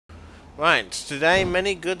Right, today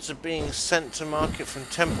many goods are being sent to market from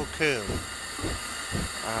Temple Combe.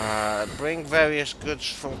 Bring various goods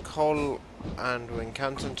from Cole and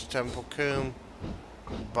Wincanton to Temple Combe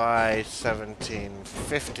by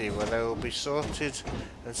 1750, where they will be sorted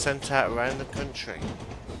and sent out around the country.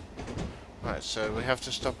 Right, so we have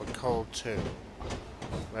to stop at Cole 2.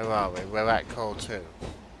 Where are we? We're at Cole 2.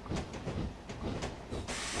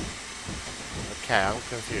 Okay, I'm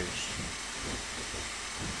confused.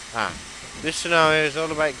 This scenario is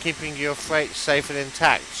all about keeping your freight safe and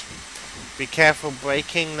intact. Be careful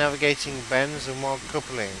braking, navigating bends and while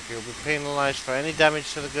coupling. You'll be penalised for any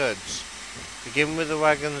damage to the goods. Begin with the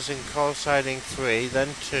wagons in coal siding 3, then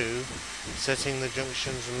 2, setting the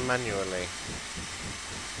junctions manually.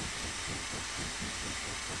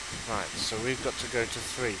 Right, so we've got to go to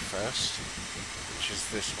 3 first, which is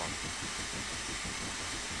this one.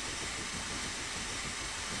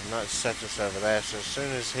 And that's set us over there, so as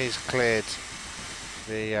soon as he's cleared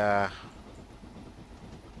the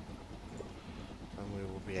then we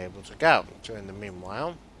will be able to go. During the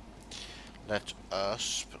meanwhile, let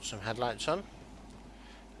us put some headlights on.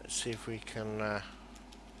 Let's see if we can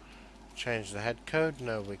change the head code.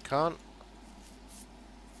 No, we can't.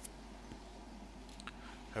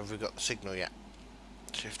 Have we got the signal yet?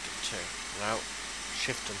 Shift and 2. No.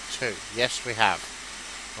 Shift and 2. Yes, we have.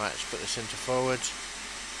 Right, let's put this into forward.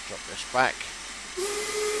 Drop this back.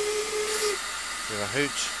 Do a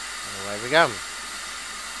hoot. And away we go.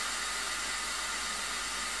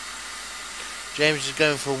 James is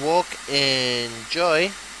going for a walk.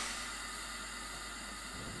 Enjoy.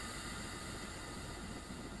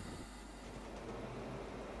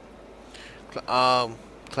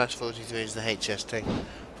 Class 43 is the HS thing.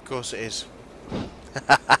 Of course it is.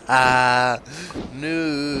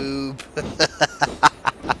 Noob.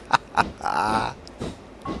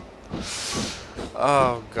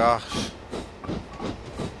 Oh gosh.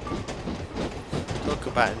 Talk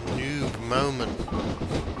about a noob moment.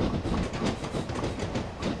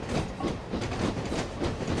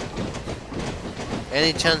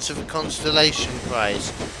 Any chance of a constellation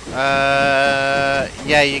prize?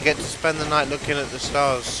 Yeah, you get to spend the night looking at the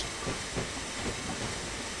stars.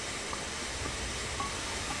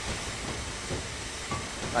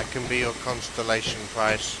 That can be your constellation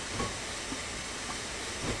prize.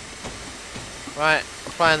 Right,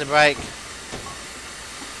 applying the brake.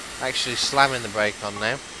 Actually slamming the brake on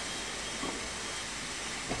now.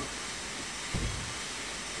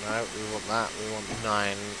 No, we want that. We want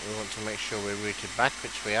 9. We want to make sure we're routed back,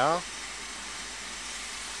 which we are.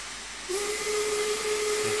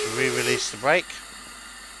 Need to re-release the brake.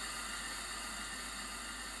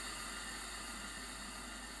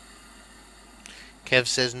 Kev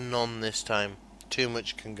says none this time. Too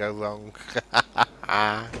much can go wrong.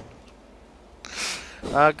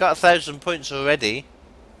 Got 1,000 points already.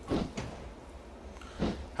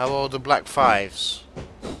 How old are Black 5s?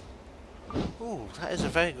 Ooh, that is a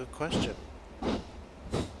very good question.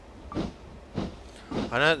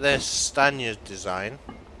 I know they're Stania's design.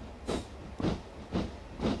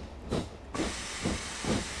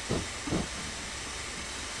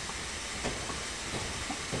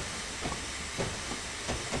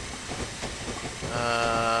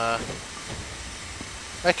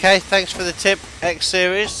 Okay, thanks for the tip, X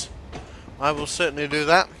series. I will certainly do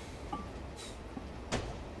that.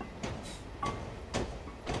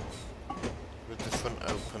 With the front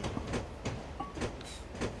open.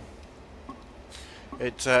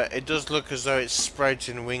 It does look as though it's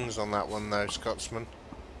sprouting wings on that one though, Scotsman.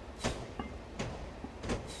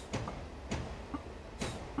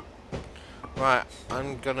 Right,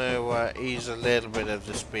 I'm gonna ease a little bit of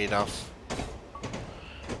the speed off.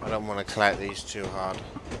 I don't want to clout these too hard.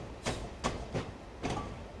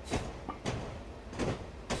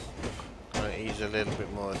 I'm going to ease a little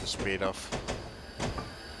bit more of the speed off.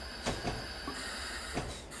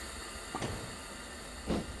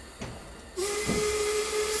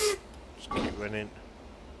 Just keep running.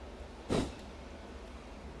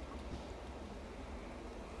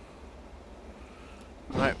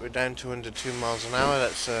 Right, we're down to under 2 miles an hour.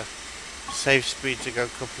 That's a safe speed to go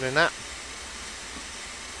coupling at.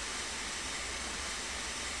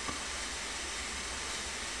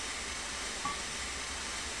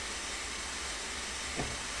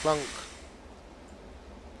 Plunk.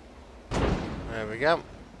 There we go.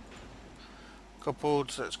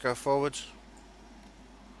 Coupled, let's go forwards.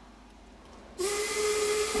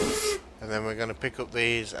 And then we're going to pick up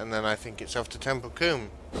these and then I think it's off to Temple Combe.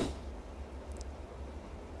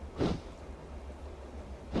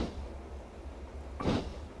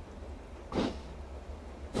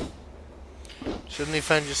 Suddenly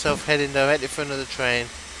found yourself heading directly in front of the train.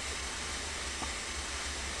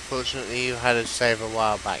 Unfortunately, you had a save a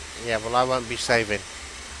while back. Yeah, well, I won't be saving.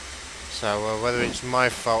 So whether it's my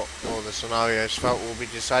fault or the scenario's fault will be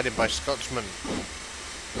decided by Scotsman.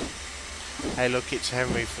 Hey, look, it's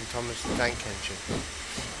Henry from Thomas the Tank Engine.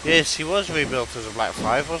 Yes, he was rebuilt as a Black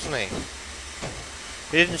 5, wasn't he?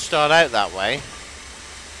 He didn't start out that way.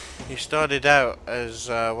 He started out as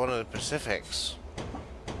one of the Pacifics.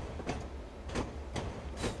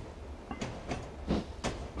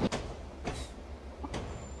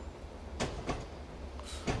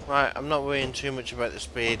 Right, I'm not worrying too much about the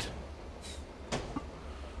speed.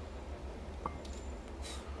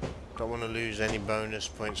 Don't want to lose any bonus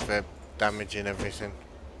points for damaging everything.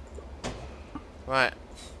 Right,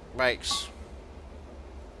 brakes.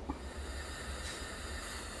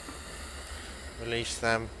 Release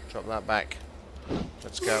them, drop that back.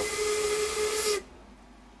 Let's go.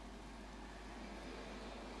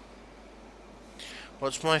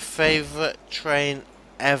 What's my favourite train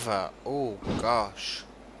ever? Oh gosh.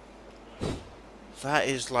 That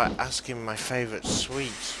is like asking my favourite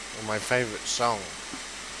sweet or my favourite song.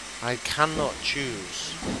 I cannot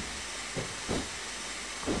choose.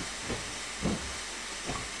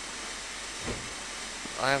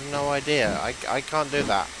 I have no idea. I can't do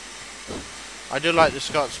that. I do like the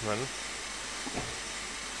Scotsman.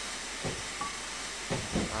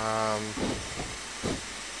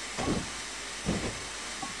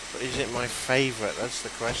 But is it my favourite? That's the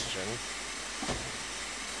question.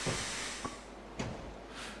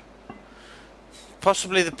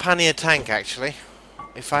 Possibly the pannier tank, actually.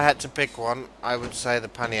 If I had to pick one, I would say the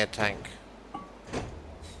pannier tank. Oh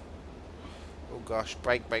gosh,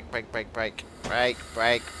 brake, brake, brake, brake, brake. Brake,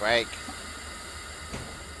 brake, brake.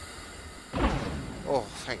 Oh,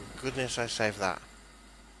 thank goodness I saved that.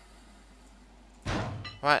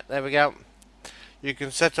 Right, there we go. You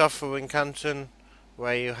can set off for Wincanton,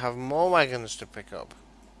 where you have more wagons to pick up.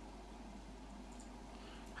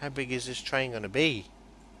 How big is this train going to be?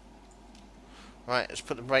 Right, let's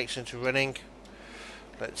put the brakes into running.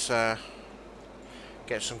 Let's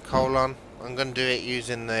get some coal on. I'm going to do it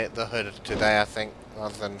using the hood today, I think,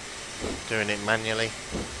 rather than doing it manually.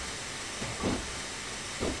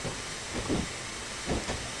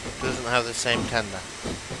 Doesn't have the same tender.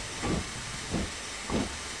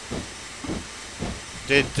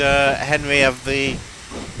 Did Henry have the...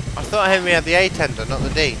 I thought Henry had the A tender, not the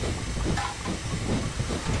D.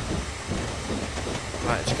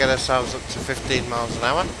 Right, let's get ourselves up to 15 miles an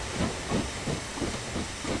hour.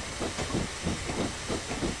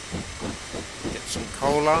 Get some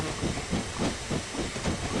coal on.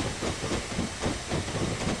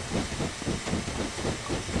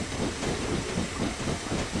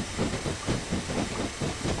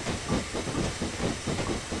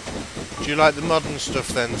 Do you like the modern stuff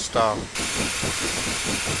then, Star?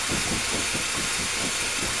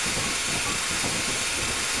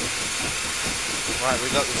 Right, we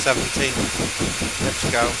got the 17. Let's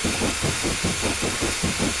go.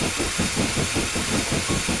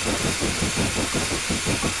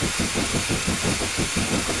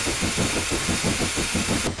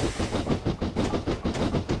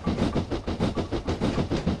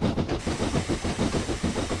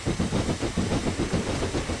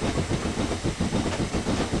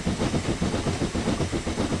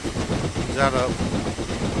 Is that up?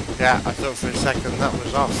 Yeah, I thought for a second that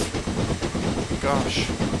was off. Gosh.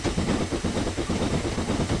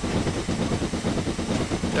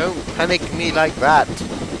 Don't panic me like that.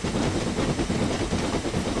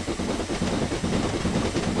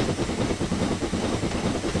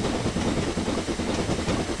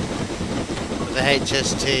 But the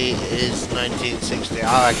HST is 1960.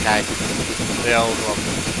 Oh, okay. The old one.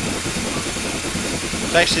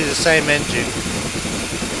 It's actually the same engine.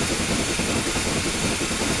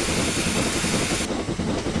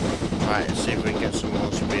 Right, let's see if we can get some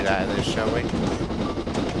more speed out of this, shall we?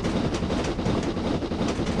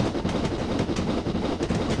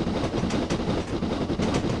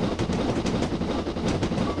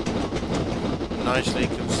 Nicely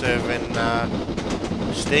conserving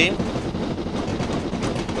steam.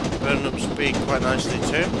 Burning up speed quite nicely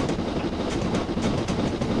too.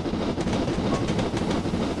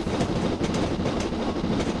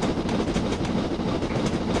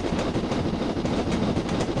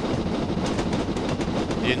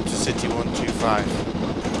 Intercity 125.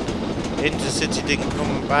 Intercity didn't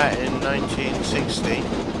come back in 1960.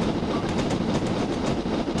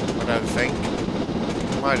 I don't think.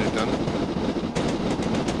 Might have done.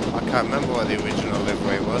 I can't remember what the original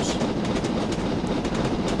livery was.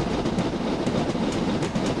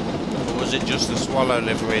 Or was it just the Swallow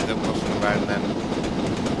livery that wasn't around then?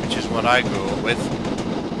 Which is what I grew up with.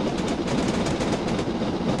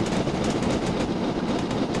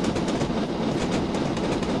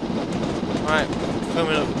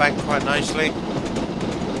 coming up the bank quite nicely.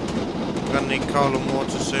 We're going to need coal and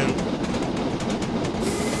water soon.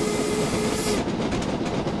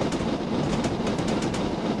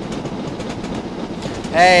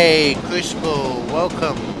 Hey, Crucible,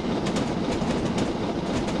 welcome.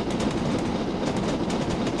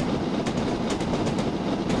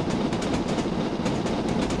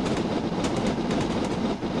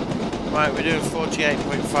 Right, we're doing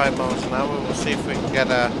 48.5 miles an hour. We'll see if we can get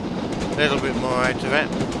a little bit more out of it.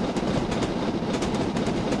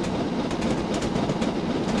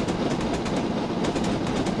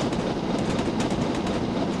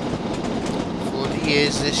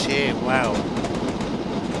 Years this year, wow.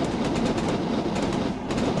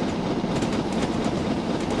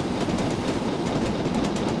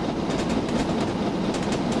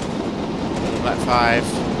 Black 5.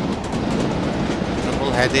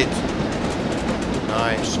 Double-headed.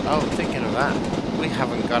 Nice. Oh, thinking of that, we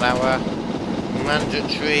haven't got our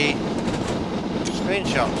mandatory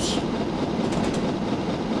screenshots.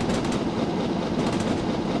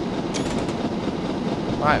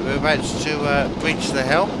 Right, we're about to reach the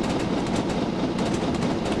hill.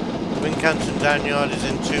 Wincanton Downyard is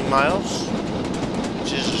in 2 miles,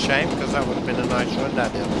 which is a shame because that would have been a nice run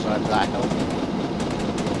down the other side of that hill.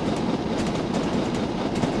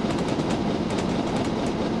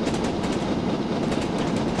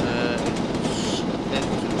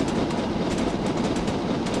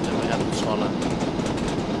 Then we have the Swallow.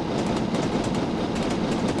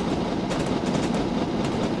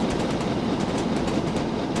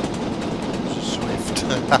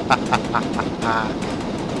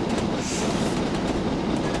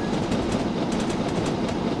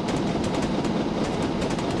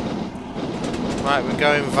 Right, we're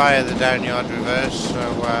going via the Downyard reverse, so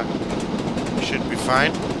we should be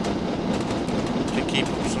fine to keep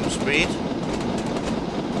up some speed.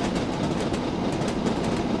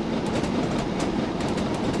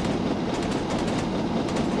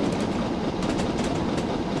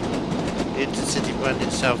 The Intercity brand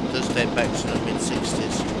itself does date back to the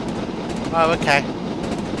mid-60s. Oh, okay.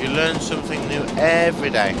 You learn something new every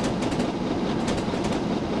day.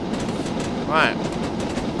 Right.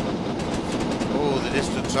 Oh, the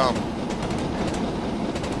distance on.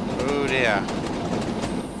 Oh dear.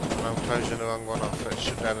 I'm closing the wrong one off. Let's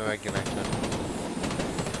shut down the regulator.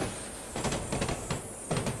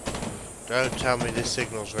 Don't tell me this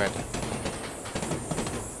signal's red.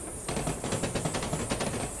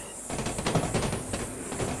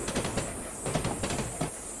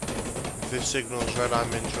 If this signal's red,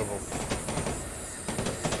 I'm in trouble.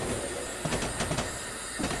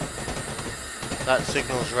 That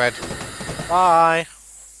signal's red. Bye!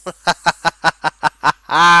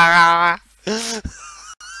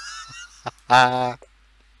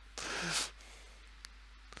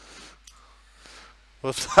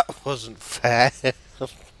 Well, that wasn't fair.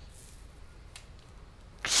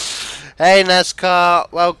 Hey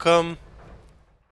NASCAR, welcome.